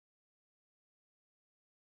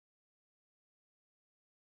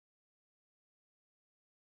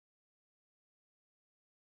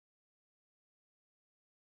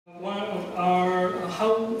One of our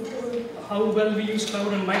how well we use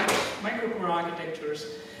cloud and microcore architectures.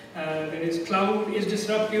 There is cloud is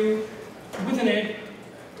disruptive. Within it,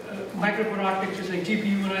 microcore architectures like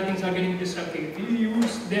GPU and other things are getting disruptive. If you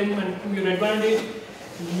use them and to your advantage,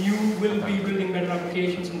 you will be building better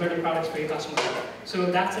applications and better products for your customers.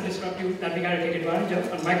 So that's a disruptive that we got to take advantage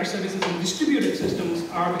of. And microservices and distributed systems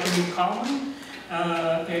are becoming common.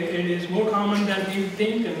 It is more common than we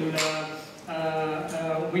think, and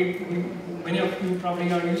many of you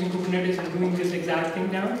probably are using Kubernetes and doing this exact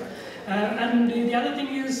thing now. And the other thing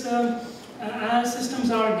is, as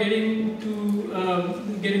systems are getting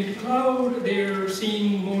to cloud, they're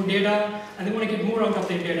seeing more data, and they want to get more out of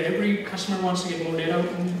their data. Every customer wants to get more data,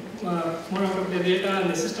 more out of their data, and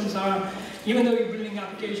the systems are, even though you're building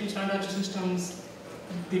applications, transaction systems,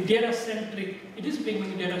 the data-centric, it is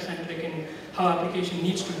becoming data-centric in how application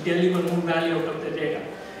needs to deliver more value out of their data.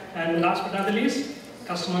 And last but not the least,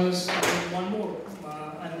 customers want more,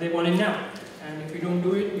 and they want it now. And if you don't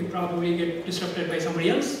do it, you probably get disrupted by somebody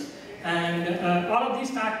else. And all of these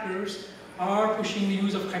factors are pushing the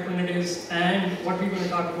use of Kubernetes and what we're going to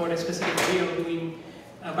talk about, a specific way of doing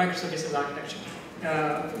microservices architecture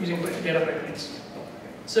using data pipelines.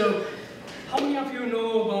 So, how many of you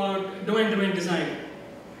know about domain-to-domain design?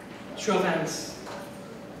 Show of hands.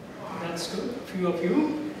 That's good, a few of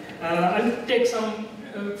you. I'll take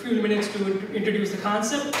a few minutes to introduce the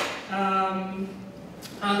concept.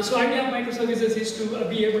 So idea of microservices is to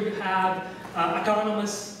be able to have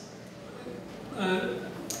autonomous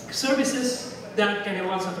services that can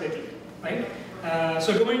evolve separately, right?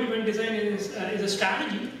 So domain-to-domain design is a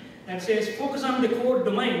strategy that says focus on the core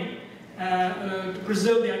domain to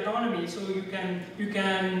preserve the autonomy, so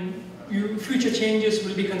your future changes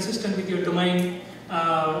will be consistent with your domain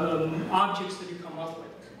objects that you come up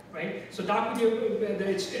with, right? So talk with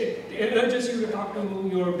it urges you to talk to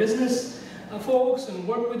your business folks and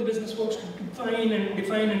work with the business folks to define and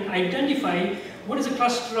identify what is a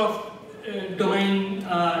cluster of domain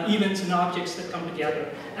events and objects that come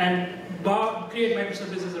together, and create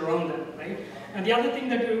microservices around them, right? And the other thing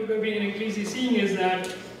that we've been increasingly seeing is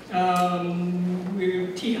that agile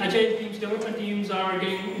teams, development teams are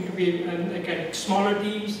getting into be smaller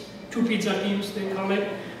teams, 2 pizza teams they call it.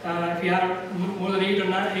 If you have more than 8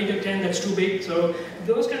 or 10, that's too big. So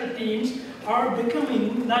those kind of teams are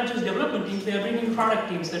becoming not just development teams, they are bringing product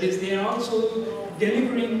teams. That is, they are also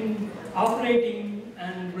delivering, operating,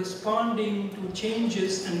 and responding to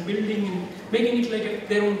changes and building and making it like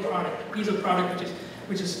their own product, a piece of product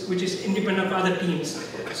which is independent of other teams.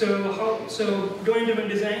 So domain-driven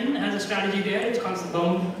design has a strategy there. It's called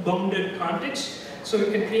the bounded context. So you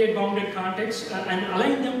can create bounded context and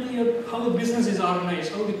align them to how the business is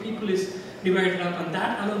organized, how the people is divided up, and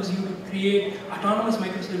that allows you to create autonomous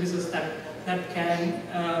microservices that can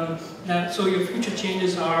so your future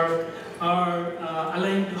changes are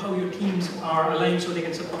aligned to how your teams are aligned, so they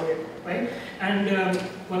can support it, right? And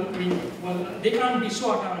they can't be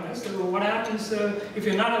so autonomous. So what happens if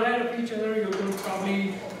you're not aware of each other? You're going to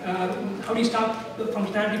probably how do you stop the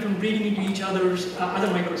functionality from bleeding into each other's other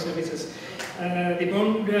microservices? The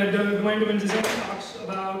domain-driven design talks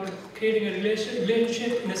about creating a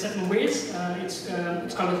relationship in a certain ways. It's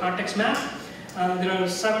called a context map. There are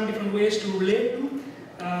 7 different ways to relate to.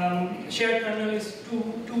 Shared kernel is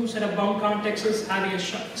two set of bound contexts having a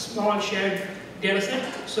small shared data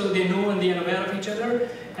set, so they know and they are aware of each other.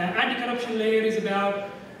 Anti-corruption layer is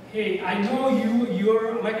about, hey, I know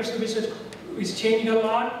your microservices is changing a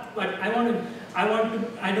lot, but I don't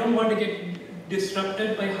want to get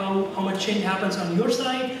disrupted by how much change happens on your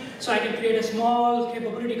side, so I can create a small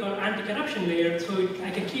capability called anti-corruption layer, so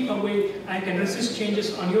I can keep away, I can resist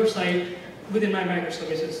changes on your side within my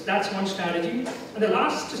microservices. That's one strategy. And the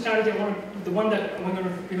last strategy the one that we're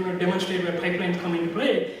going to demonstrate where pipelines come into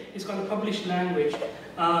play, is called the published language.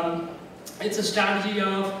 It's a strategy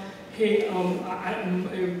of, hey,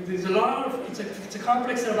 there's a lot of, it's a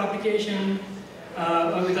complex set of application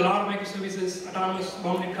with a lot of microservices, autonomous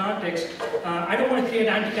bounded context. I don't want to create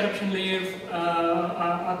anti-corruption layer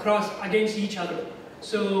against each other.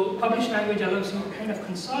 So published language allows you to kind of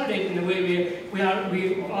consolidate in a way where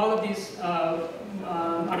all of these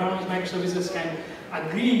autonomous microservices can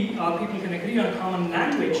agree, or people can agree on a common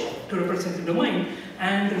language to represent the domain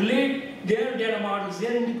and relate their data models,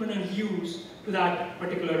 their independent views to that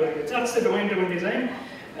particular language. That's the domain-driven design.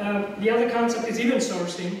 The other concept is event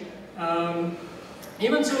sourcing.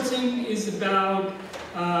 Event sourcing is about,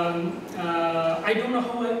 I don't know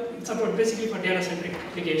how, it's about basically for data-centric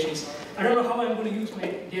applications. I don't know how I'm going to use my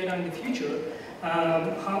data in the future,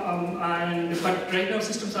 but right now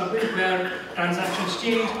systems are built where transactions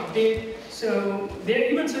change, update, So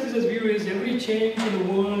their event services view is every change in the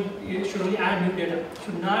world should only add new data,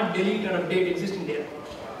 should not delete or update existing data.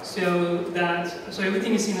 So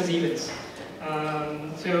everything is seen as events.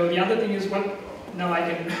 So the other thing is now I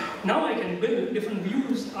can build different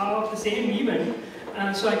views of the same event,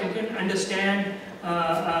 so I can understand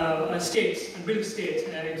states and build states.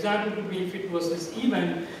 An example would be if it was this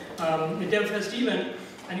event, the DevFest event,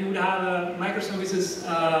 and you would have microservices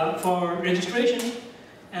for registration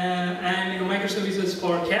and microservices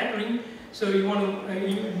for catering. So you want to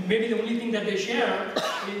maybe the only thing that they share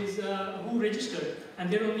is who registered, and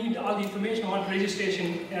they don't need all the information on what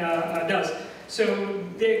registration does. So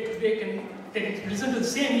they can listen to the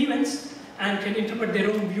same events and can interpret their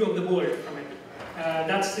own view of the world from it.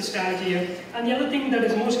 That's the strategy. And the other thing that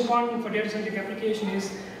is most important for data-centric application is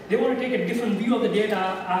they want to take a different view of the data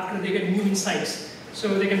after they get new insights. So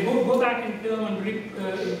they can go back in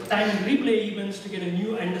time and replay events to get a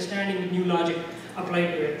new understanding with new logic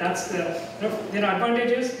applied to it. There are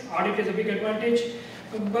advantages. Audit is a big advantage,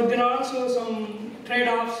 but there are also some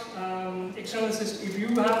trade-offs. External system. If you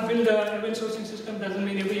have built an event sourcing system, doesn't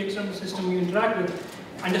mean every external system you interact with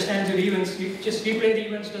understands your events. You just replay the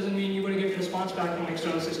events doesn't mean you're going to get a response back from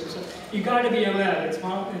external systems. So you got to be aware. It's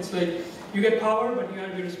like you get power, but you got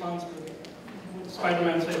to be responsible.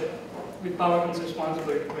 Spider-Man said, "With power comes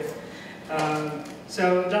responsibility." Right?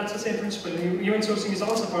 So that's the same principle. Event sourcing is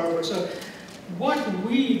also powerful. So what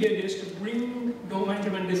we did is to bring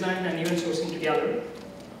domain-driven design and event sourcing together.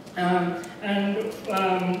 And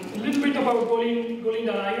a little bit about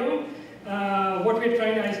Golang.io. What we're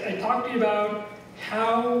trying to, I talked to you about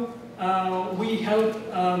how we help.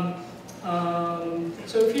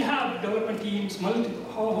 So if you have development teams,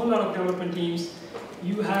 whole lot of development teams,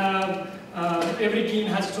 you have every team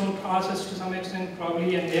has its own process to some extent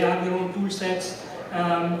probably, and they have their own tool sets.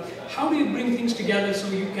 How do you bring things together so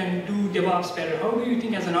you can do DevOps better? How do you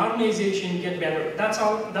think as an organization get better? That's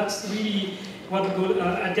really what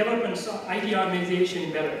a development IT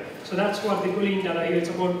organization better. So that's what the Golang.io is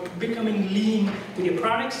about: becoming lean with your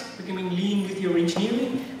products, becoming lean with your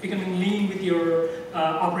engineering, becoming lean with your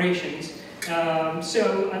operations. The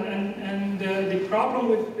problem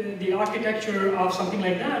with the architecture of something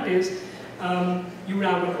like that is you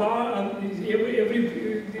have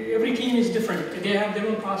every team is different. They have their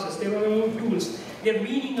own process, they have their own tools. Their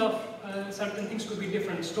meaning of certain things could be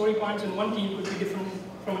different. Story points in one team could be different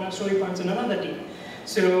from story points in another team.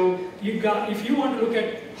 So if you want to look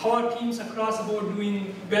at how are teams across the board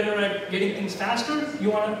doing better at getting things faster,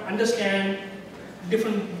 you want to understand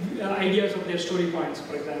different ideas of their story points,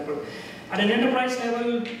 for example. At an enterprise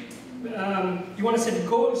level, you want to set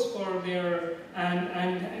goals for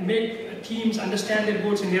and make teams understand their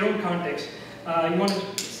goals in their own context. You want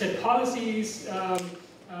to set policies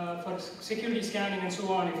for security scanning and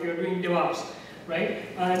so on if you're doing DevOps, right?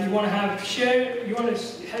 And you want to you want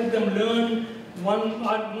to help them learn.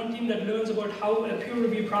 One team that learns about how a peer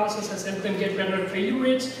review process has helped them get better at failure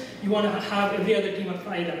rates. You want to have every other team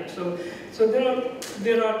apply that. So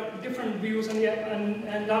there are different views, and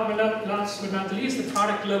last but not least, the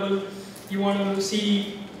product level. You want to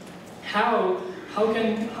see how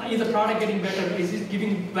is the product getting better? Is it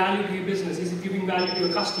giving value to your business? Is it giving value to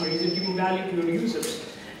your customer? Is it giving value to your users?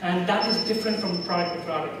 And that is different from product to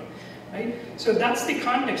product, right? So that's the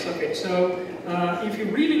context of it. So if you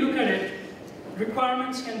really look at it,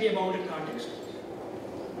 requirements can be a bounded context.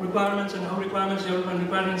 Requirements and how requirements develop and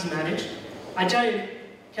requirements managed. Agile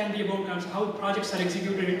can be about how projects are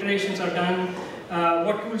executed, iterations are done,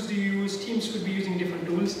 what tools do you use, teams could be using different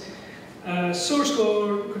tools. Source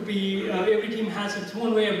code could be, every team has its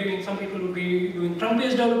own way of doing. Some people will be doing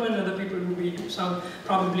trunk-based development, other people will be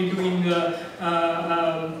probably doing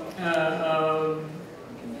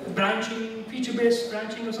branching, feature-based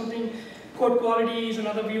branching or something. Code quality is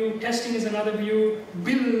another view, testing is another view,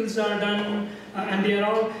 builds are done, and they are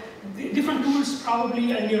all different tools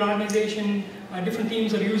probably in your organization, different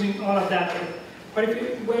teams are using all of that. But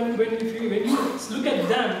when you look at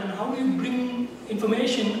them, and how do you bring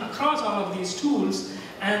information across all of these tools,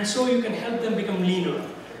 and so you can help them become leaner?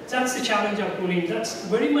 That's the challenge of Golang. That's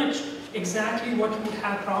very much exactly what would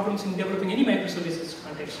have problems in developing any microservices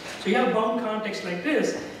context. So you have bound context like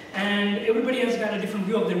this, and everybody has got a different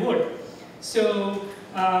view of their world. So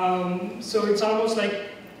it's almost like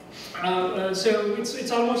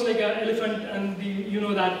it's almost like an elephant, and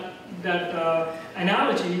that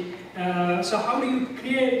analogy. So how do you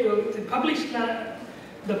create the published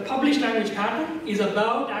language pattern is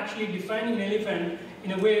about actually defining an elephant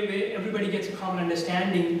in a way where everybody gets a common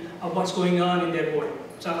understanding of what's going on in their world.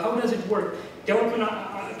 So how does it work? Development,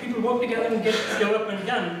 people work together and get development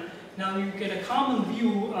done. now you get a common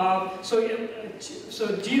view of, so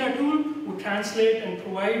Jira tool would translate and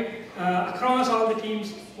provide across all the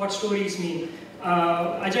teams what stories mean.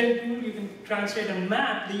 Agile tool, you can translate and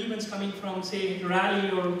map the events coming from, say, Rally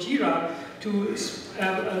or Jira to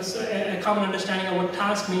a common understanding of what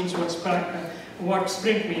task means, what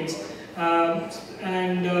sprint means.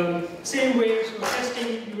 Same way, so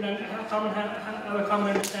testing, you would have a common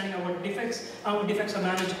understanding of what defects, how defects are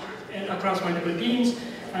managed across multiple teams,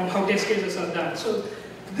 and how test cases are done. So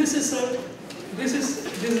this is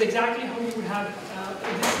exactly how you would have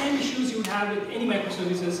the same issues you would have with any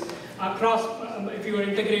microservices across if you are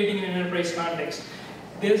integrating in an enterprise context.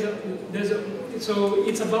 So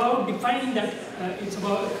it's about defining that. It's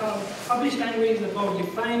about published language is about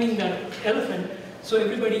defining that elephant, so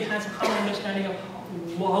everybody has a common understanding of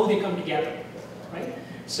how they come together, right?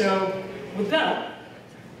 So with that,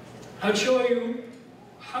 I'll show you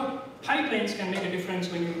how pipelines can make a difference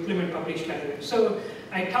when you implement published language. So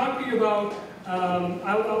I talked to you about,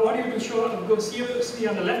 I want you to go see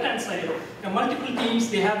on the left-hand side, multiple teams,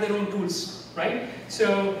 they have their own tools, right?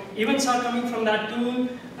 So events are coming from that tool.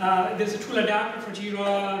 There's a tool adapter for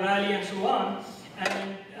Jira, Rally, and so on.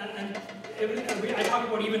 And I talked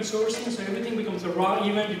about event sourcing, so everything becomes a raw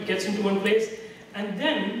event, it gets into one place. And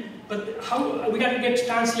then, but how we got to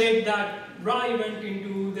translate that raw event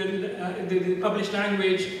into the published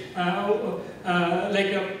language, and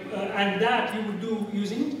that you would do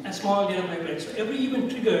using a small data pipeline. So every event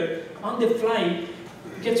triggered on the fly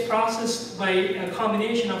gets processed by a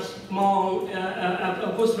combination of small,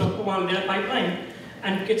 opposed to a small data pipeline,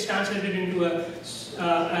 and gets translated into a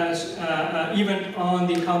event on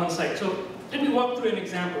the common site. So let me walk through an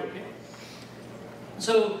example. Okay?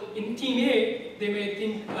 So in Team A, they may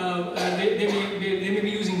think they may be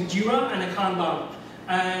using Jira and a Kanban,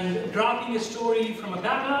 and dropping a story from a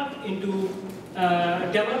backlog into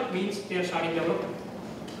develop means they are starting development,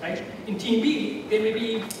 right? In Team B, they may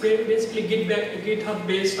be basically GitHub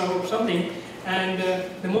based or something, and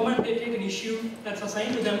the moment they take an issue that's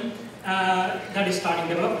assigned to them, that is starting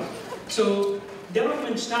development. So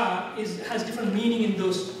development start has different meaning in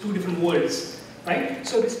those two different worlds. Right?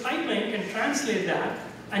 So this pipeline can translate that,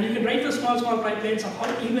 and you can write those small pipelines of how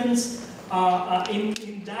events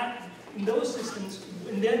in those systems,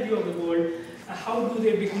 in their view of the world, how do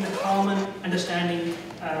they become a common understanding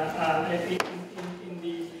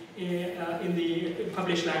in the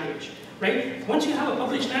published language, right? Once you have a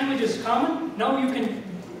published language as common, now you can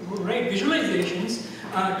write visualizations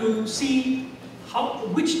to see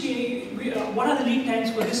what are the lead times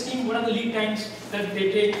for this team, what are the lead times that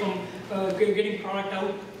they take from getting product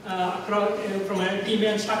out from a team,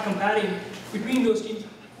 and start comparing between those teams,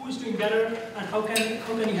 who is doing better and how can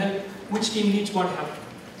you help, which team needs what help.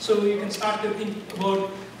 So you can start to think about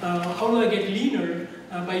how do I get leaner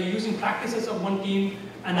by using practices of one team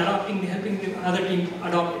and helping the other team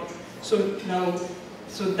adopt it. So now,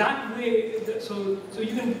 that way, so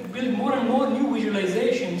you can build more and more new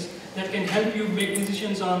visualizations that can help you make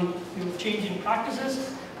decisions on change in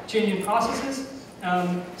practices, change in processes.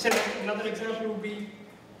 So another example would be,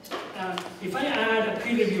 if I add a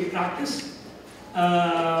peer review practice,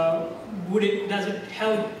 does it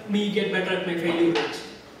help me get better at my failure rates?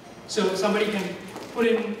 So somebody can put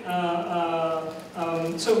in,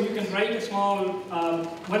 so you can write a small,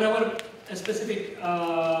 whenever a specific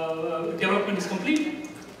development is complete,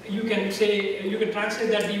 you can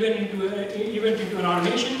translate that event into an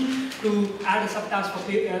automation to add a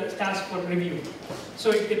subtask task for review.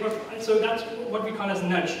 So that's what we call as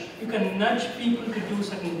nudge. You can nudge people to do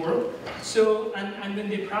certain work. So and when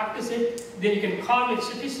they practice it, then you can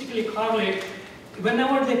statistically correlate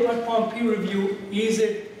whenever they perform peer review, is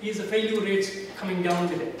the failure rates coming down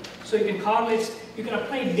with it. So you can correlate. You can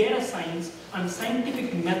apply data science and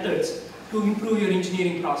scientific methods to improve your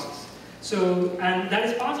engineering process. So, and that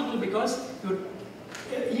is possible because your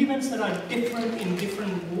events that are different in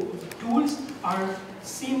different tools are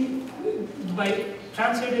seen by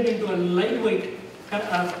translated into a lightweight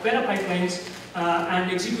Query pipelines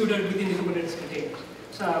and executed within the Kubernetes containers.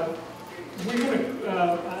 So we're going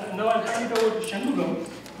to now I'll hand it over to Shanmugam,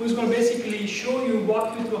 who's going to basically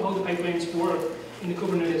walk you through how the pipelines work in the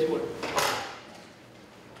Kubernetes world.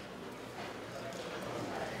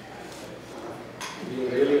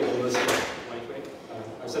 Really almost lightweight.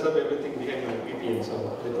 I've set up everything behind my VPN, so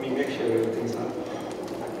let me make sure everything's on.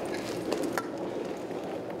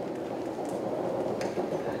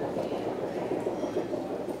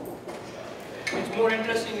 It's more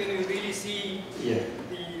interesting when you really see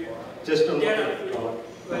the just data,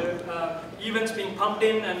 where events being pumped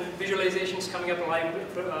in and visualizations coming up live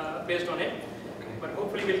based on it. Okay. but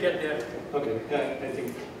hopefully we'll get there. Okay, yeah, I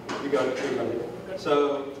think we got it.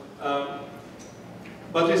 So,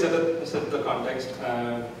 Badri set the context.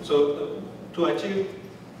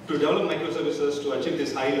 To develop microservices, to achieve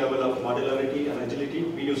this high level of modularity and agility,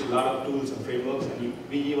 we use a lot of tools and frameworks, and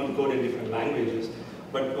we even code in different languages.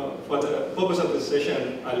 But for the purpose of this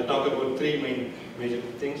session, I'll talk about three major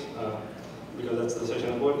things, because that's the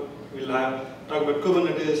session about. We'll talk about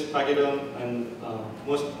Kubernetes, Pachyderm, and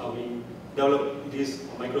we develop these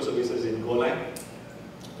microservices in Golang.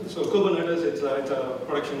 So Kubernetes, it's a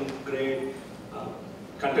production-grade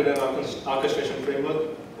container orchestration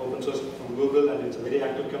framework, open source from Google, and it's a very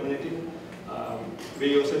active community. We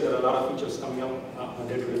use it. There are a lot of features coming up on a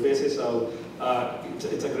day-to-day basis. So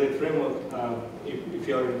it's a great framework. If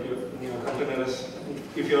your containerized,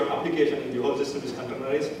 if your application in the whole system is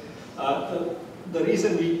containerized. The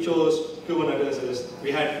reason we chose Kubernetes is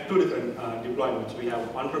we had two different deployments. We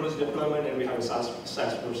have on-premise deployment and we have a SaaS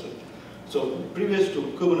version. So previous to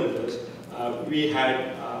Kubernetes, we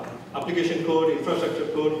had application code, infrastructure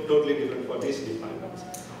code, totally different for these deployments.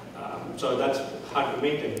 So that's hard to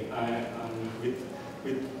maintain.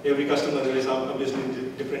 With every customer, there is obviously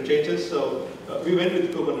different changes. So we went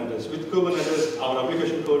with Kubernetes. With Kubernetes, our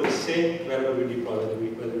application code is same wherever we deploy,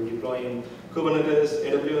 whether we deploy in Kubernetes,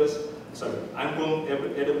 on-prem,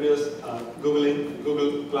 AWS,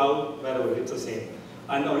 Google Cloud, wherever, it's the same.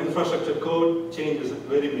 And our infrastructure code change is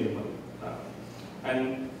very minimal.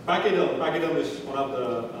 And Pachyderm is one of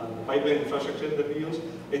the pipeline infrastructure that we use.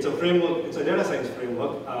 It's a framework, it's a data science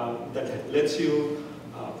framework that lets you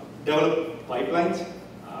develop pipelines,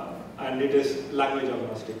 and it is language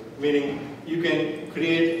agnostic, meaning you can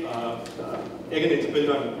create, again, it's built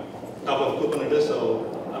on top of Kubernetes,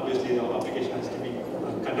 so obviously the application has to be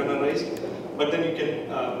containerized, but then you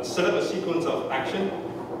can set up a sequence of action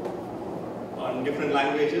on different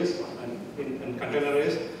languages and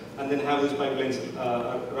containerized, and then have these pipelines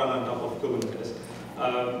run on top of Kubernetes.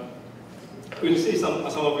 We'll see some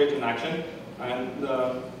of it in action, and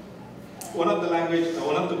one of the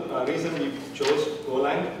reasons we chose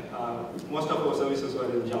Golang, most of our services were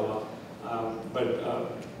in Java, but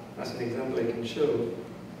as an example I can show.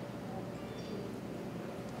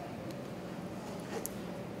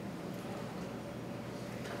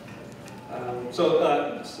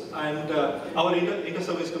 Our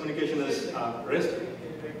inter-service communication is REST.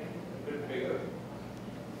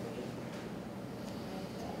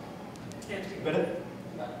 Better?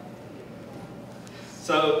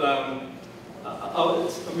 So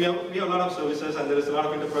we have a lot of services, and there is a lot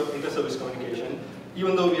of inter-service communication.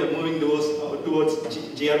 Even though we are moving towards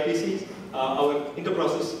gRPCs, our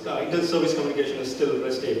inter-service communication is still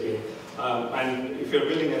REST API. And if you're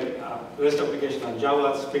building a REST application on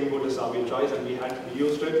Java, Spring Boot is our choice, and we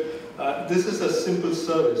used it. This is a simple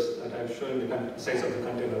service that I've shown the size of the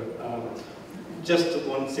container. Just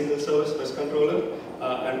one single service, REST controller,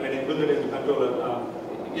 and when I build it in the controller,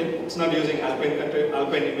 it's not using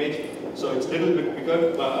Alpine image, so it's a little bit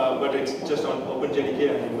bigger, but it's just on OpenJDK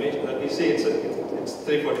and image. You see, it's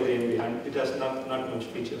 343 MB, and it has not much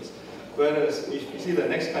features. Whereas if you see the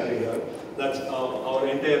next container, that's our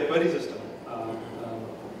entire query system.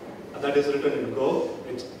 That is written in Go,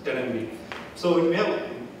 it's 10 MB. So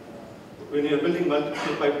when you're building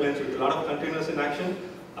multiple pipelines with a lot of containers in action,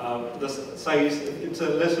 the size, it's a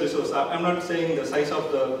less resource. I'm not saying the size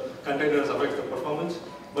of the containers affects the performance,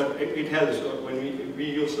 but it helps. When we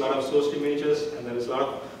use a lot of source images, and there is a lot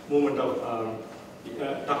of movement of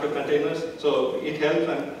Docker containers, so it helps.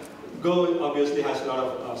 And Go obviously has a lot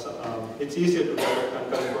of, it's easier to develop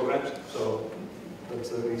concurrent programs, so that's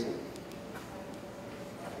the reason.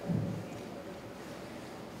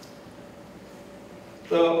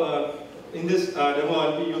 So in this demo,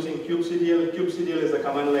 I'll be using kubectl. Kubectl is a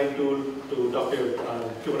command line tool to talk to your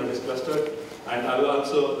Kubernetes cluster. And I'll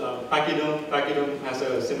also, Pachyderm has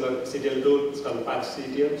a similar CTL tool, it's called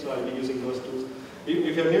patchctl, so I'll be using those tools.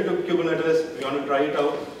 If you're new to Kubernetes, you want to try it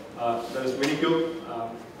out, there's Minikube.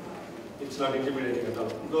 It's not intimidating at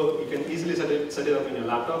all. Though you can easily set it up in your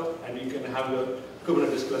laptop, and you can have your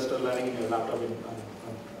Kubernetes cluster running in your laptop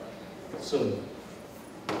soon.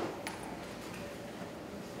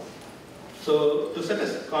 So to set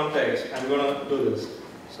a context, I'm going to do this.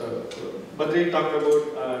 So Badri talked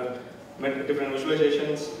about different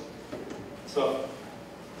visualizations. So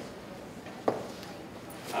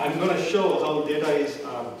I'm going to show how data is,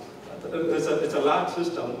 it's a large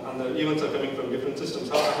system, and the events are coming from different systems.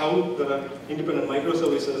 How there are independent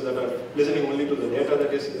microservices that are listening only to the data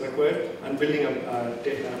that is required and building up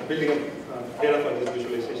data for this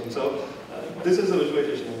visualization. So this is the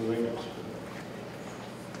visualization I'm going to show.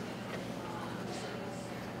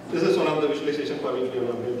 This is one one of the visualization for which we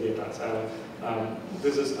have built data. So,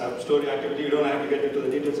 this is a story activity. You don't have to get into the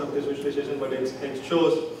details of this visualization, but it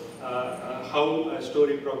shows how a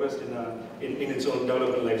story progressed in its own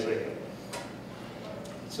development lifecycle.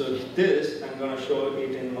 So this, I'm going to show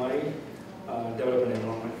it in my development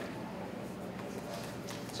environment.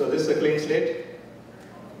 So this is a clean slate.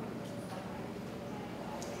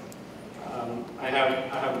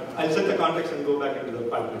 I'll set the context and go back into the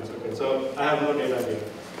pipelines. Okay, so I have no data here,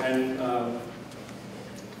 and I'm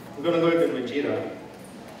going to go into my Jira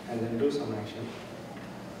and then do some action.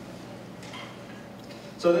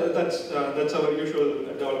 So that's our usual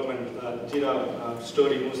development. Jira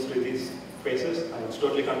story moves through these phases, and it's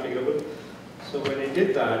totally configurable. So when I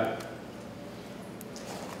did that,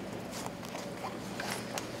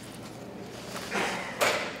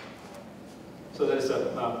 so there's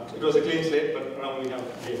it was a clean slate, but now we have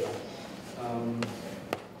data.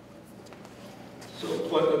 So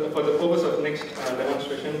for the purpose of next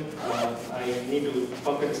demonstration, I need to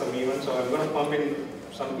pump in some events. So I'm going to pump in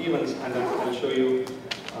some events, and I'll show you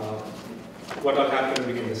what will happen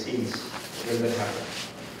within the scenes when that happens.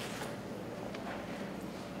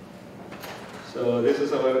 So this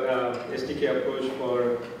is our SDK approach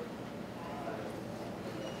for.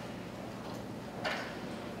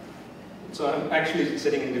 So I'm actually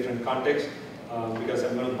setting in different contexts because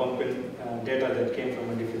I'm going to pump in data that came from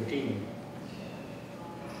a different team.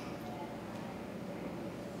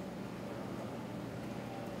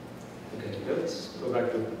 Okay, let's go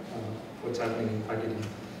back to what's happening in packaging.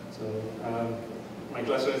 So my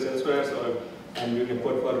cluster is elsewhere, so I'm doing a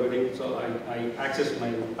port forwarding. So I access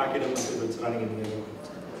my package message that's running in the middle.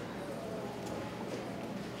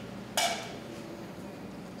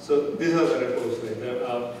 So these are the repos.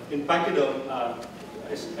 Right? In Pachyderm,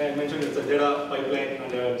 as I mentioned, it's a data pipeline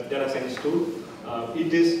and a data science tool.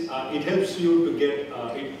 It helps you to get,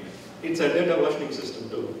 it's a data versioning system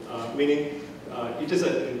too, meaning it is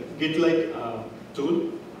a Git-like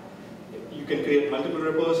tool. You can create multiple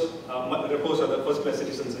repos. Repos are the first class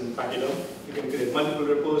citizens in Pachyderm. You can create multiple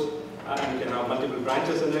repos, and you can have multiple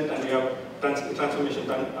branches in it, and you have transformation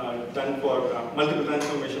done for multiple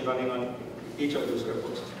transformation running on each of those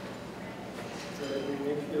repos. So let me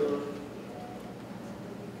make sure.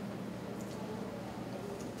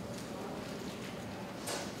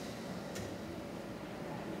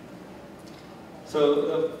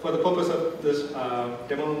 So for the purpose of this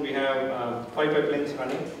demo, we have 5 pipelines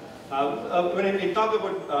running. When we talk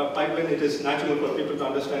about pipeline, it is natural for people to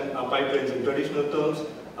understand pipelines in traditional terms,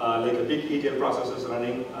 like a big ETL processes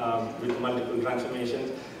running with multiple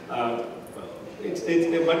transformations. But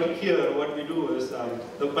here, what we do is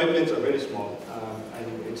the pipelines are very small,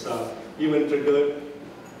 and it's even triggered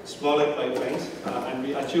smaller pipelines, and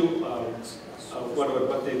we achieve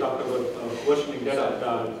what they talked about versioning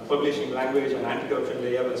data, publishing language and anti-corruption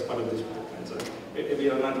layer as part of this pipeline. So we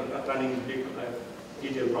are not running big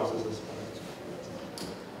ETL processes.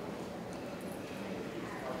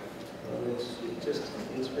 Let's just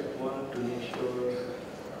inspect one to make sure.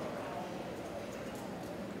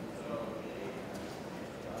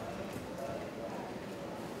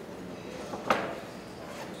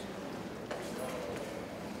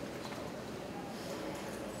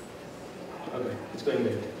 Okay, it's going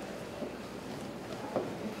great.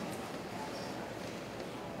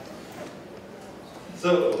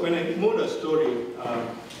 So when I moved a story,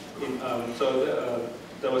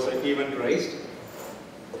 there was an event raised.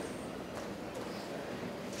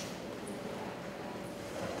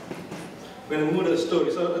 When I moved a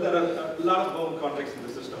story, so there are a lot of home contexts in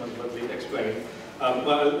the system, as Badri explained.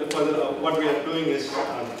 What we are doing is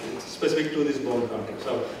it's specific to this bound context.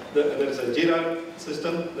 So there is a Jira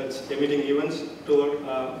system that's emitting events to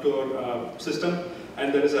our system,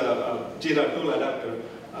 and there is a Jira tool adapter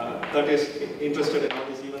that is interested in all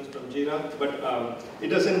these events from Jira, but it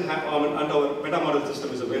doesn't have, and our meta model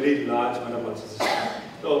system is a very large meta model system.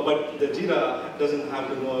 So, but the Jira doesn't have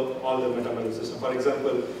to know all the meta model system. For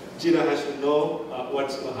example, Jira has to know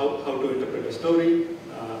how to interpret a story,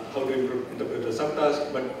 how to interpret a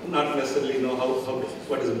subtask, but not necessarily know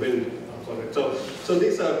what is a build for it. So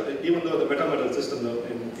these are, even though the meta model system,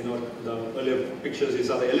 in the earlier pictures you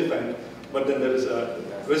saw the elephant, but then there is a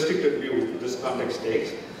restricted view this context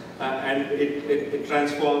takes, and it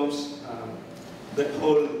transforms the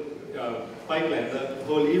whole pipeline, the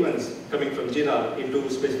whole events coming from Jira into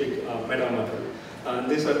specific meta model.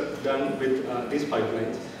 These are done with these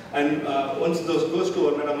pipelines. And once those goes to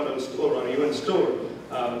our meta model store or event store,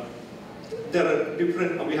 there are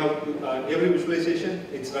different, we have every visualization,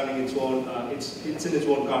 it's running its own, it's in its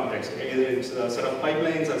own context. Okay? Either it's a set of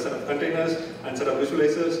pipelines, a set of containers, and set of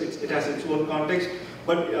visualizers, it has its own context.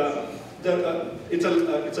 But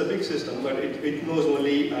it's a big system, but it knows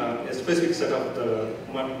only a specific set of the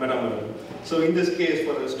meta model. So in this case,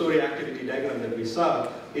 for the story activity diagram that we saw,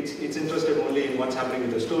 it's interested only in what's happening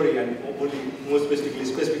with the story and only more specifically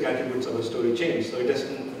specific attributes of a story change. So it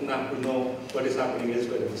doesn't have to know what is happening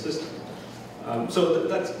elsewhere in the system. So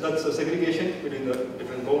that's a segregation between the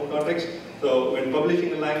different code contexts. So when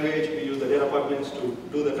publishing a language, we use the data pipelines to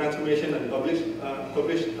do the transformation and publish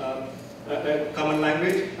a common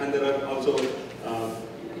language, and there are also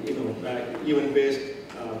event-based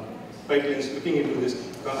pipelines looking into these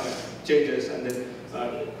changes and then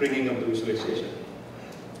bringing up the visualization.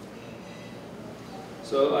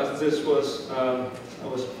 So as this was, I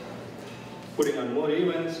was putting on more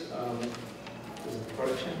events. This is the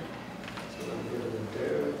production. So let me go to the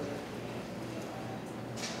there.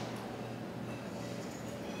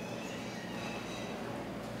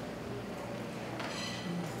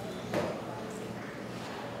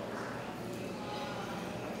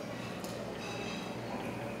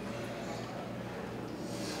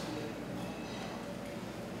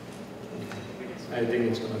 I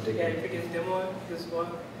think it's going to take. Yeah, if it is demo,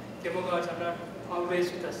 demo guards are not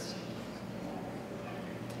always with us.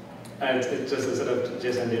 And it's just a set of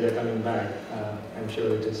JSON data coming back. I'm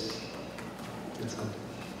sure it is. It's not.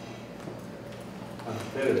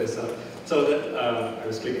 There it is. So that I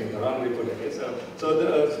was clicking the wrong report. Okay. So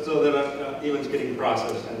there are events getting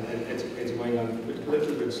processed, and it's going on a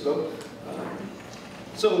little bit slow.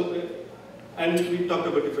 And we talked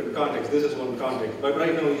about different contexts. This is one context. But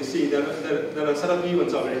right now you see there are a set of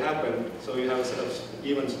events already happened. So you have a set of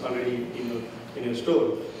events already in your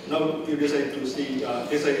store. Now you decide to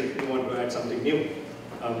decide if you want to add something new.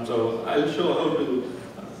 So I'll show how to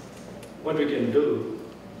what we can do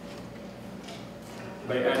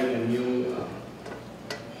by adding a new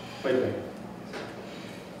pipeline.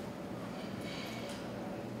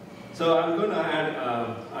 So I'm going to add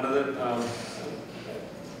another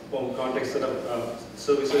context set of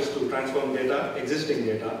services to transform data, existing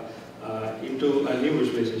data, into a new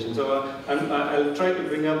visualization. So I'll try to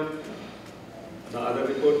bring up the other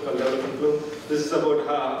report called development flow. This is about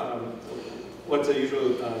how, what's the usual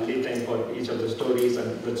lead time for each of the stories,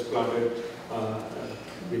 and that's plotted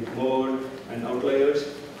with mode and outliers.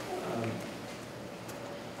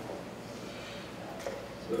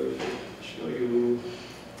 So I'll show you.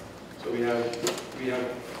 So we have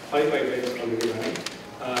 5 pipelines already running.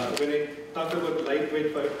 When I talk about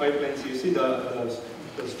lightweight pipelines, you see the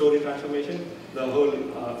story transformation. The whole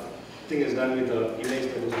thing is done with the image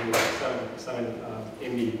that is only 7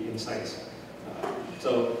 MB in size.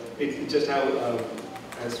 So it just have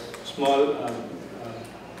a small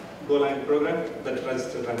Golang program that runs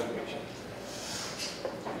the transformation.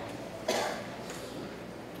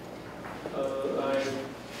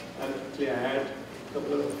 I had a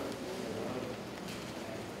couple of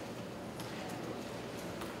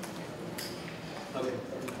okay.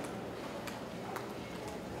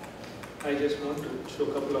 I just want to show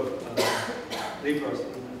a couple of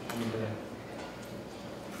reprocessing.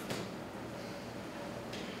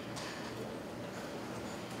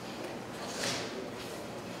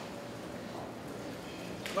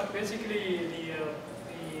 But basically,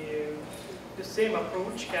 the same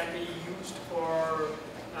approach can be used for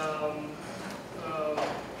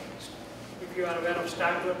if you are aware of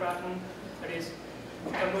Stackler pattern, that is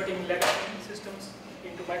converting legacy systems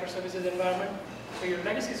into microservices environment. So your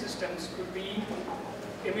legacy systems could be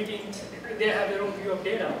emitting, they have their own view of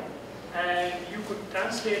data, and you could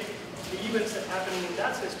translate the events that happen in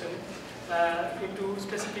that system into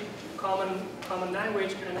specific common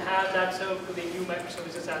language and have that served to the new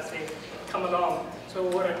microservices as they come along. So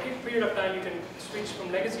over a period of time, you can switch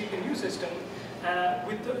from legacy to new system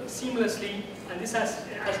seamlessly, and this has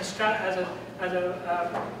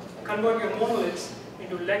convert your monoliths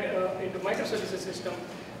into microservices system,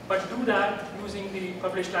 but do that using the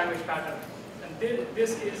published language pattern. And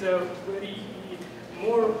this is a very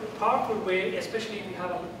more powerful way, especially if you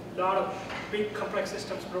have a lot of big complex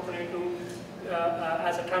systems broken into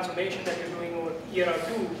as a transformation that you're doing over a year or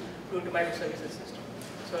two into microservices system.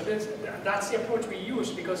 So that's the approach we use,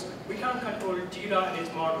 because we can't control Jira and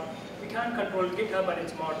its model. We can't control GitHub and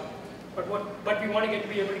its model. But we want to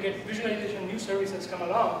be able to get visualization, new services come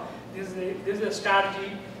along. This is a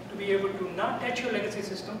strategy to be able to not touch your legacy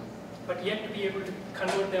system, but yet to be able to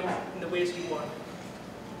convert them in the ways you want.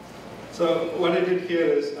 So what I did here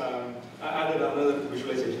is I added another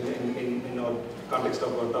visualization in our context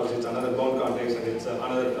of what it's another bound context, and it's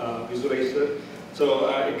another visualizer. So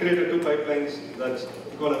it created two pipelines that's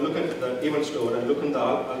going to look at the event store and look at the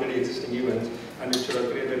already existing events, and it should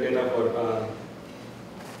have created data for.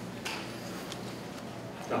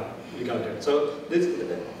 We got it. So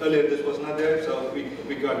earlier this was not there, so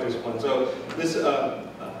we got this one. So this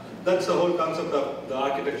that's the whole concept of the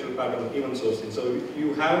architectural pattern of event sourcing. So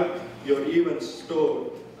you have your events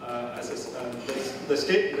stored as the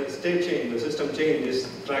state change, the system change is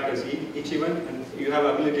tracked as each event, and you have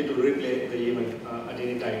ability to replay the event at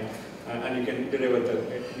any time, and you can derive the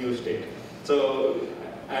new state. So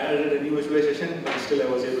I added a new visualization, but still I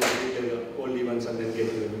was able to replay the old events and then get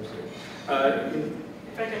to the new state.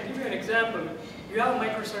 If I can give you an example, you have a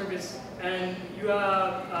microservice and you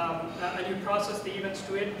process the events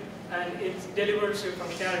to it, and it delivers your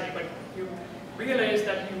functionality, but you realize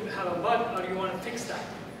that you have a bug or you want to fix that.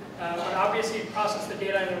 But obviously it processed the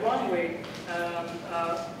data in the wrong way.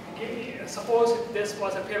 Suppose this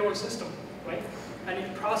was a payroll system, right? And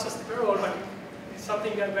it processed the payroll, but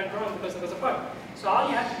something that went wrong because there was a bug. So all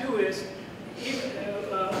you have to do is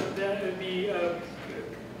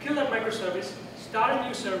kill that microservice, start a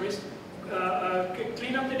new service,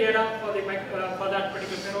 clean up the data for that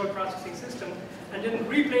particular payroll processing system, and then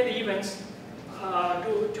replay the events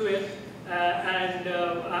to it and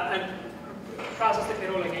process the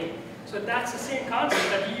payroll again. So that's the same concept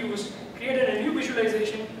that he used, created a new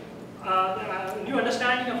visualization, new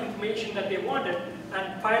understanding of information that they wanted,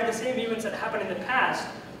 and fired the same events that happened in the past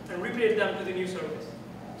and replayed them to the new service.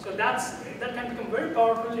 So that can become very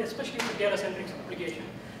powerful, especially for data-centric application.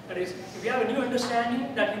 That is, if you have a new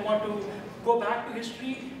understanding that you want to go back to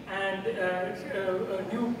history and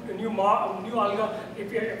new algo,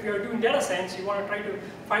 if you're doing data science, you want to try to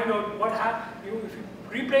find out what happened. If you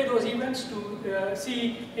replay those events to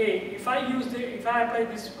see, hey, if I apply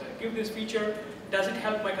this, give this feature, does it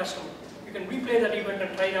help my customer? You can replay that event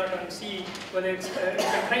and try it out and see whether it's. You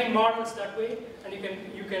can train models that way, and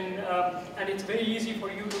and it's very easy for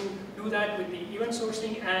you to do that with the event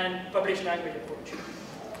sourcing and published language approach.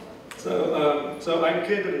 So I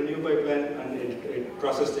created a new pipeline, and it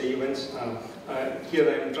processed the events. Here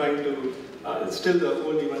I am trying to. Still the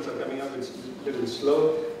old events are coming up. It's a little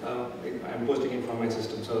slow. I'm posting it from my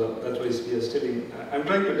system, so that's why we are still in. I'm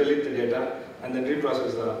trying to delete the data and then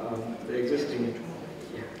reprocess the existing.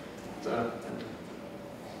 Yeah.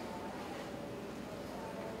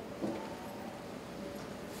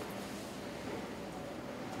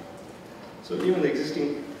 So even the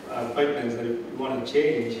existing pipelines that you want to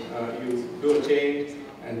change, you do a change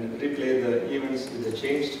and replay the events with the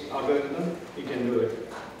changed algorithm, you can do it.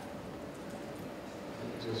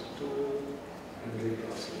 Just do and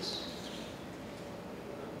reprocess.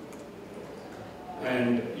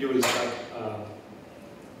 And you will start.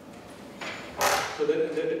 So the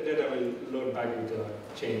data will load back with the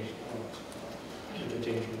change.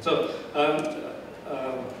 So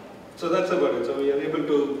so that's about it. So we are able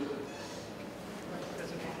to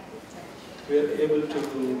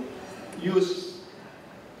use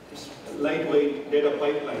lightweight data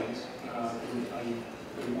pipelines in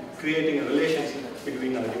creating a relationship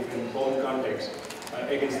between our different bound contexts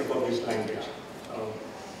against the published language.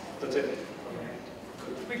 That's it.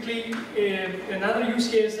 Quickly, another use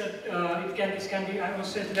case that this can be, I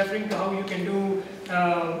was referring to how you can do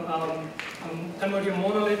convert your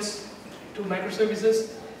monoliths to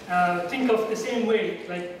microservices. Think of the same way,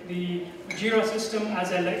 like the Jira system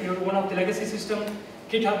as one of the legacy system,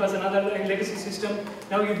 GitHub as another legacy system.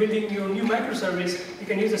 Now you're building your new microservice. You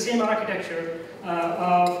can use the same architecture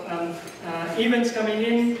of events coming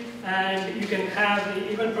in, and you can have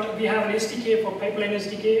we have an SDK for pipeline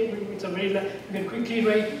SDK. It's a very you can quickly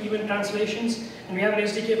write event translations, and we have an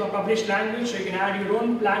SDK for published language, so you can add your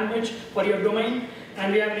own language for your domain.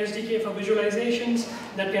 And we have an SDK for visualizations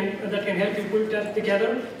that can help you put that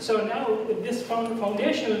together. So now with this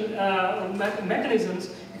foundational mechanisms,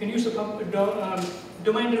 you can use the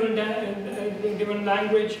domain-driven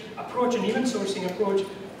language approach and event sourcing approach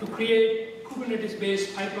to create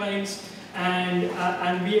Kubernetes-based pipelines and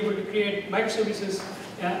be able to create microservices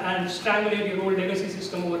and strangulate your old legacy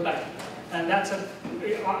system over time. And that's a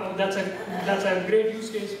great use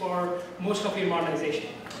case for most of your modernization.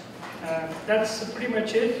 That's pretty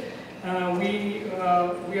much it. We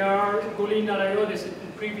are Golang.io, this is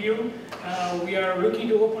in preview. We are looking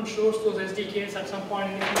to open source those SDKs at some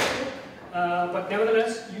point in the future. But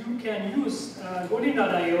nevertheless, you can use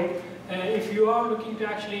Golang.io if you are looking to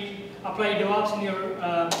actually apply DevOps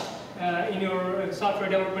in your software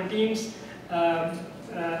development teams.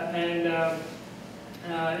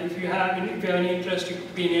 If you have any interest, you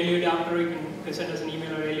could be an early adopter, you can send us an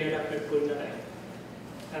email or early adopter at Golang.io.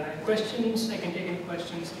 Questions? I can take any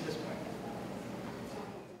questions at this point.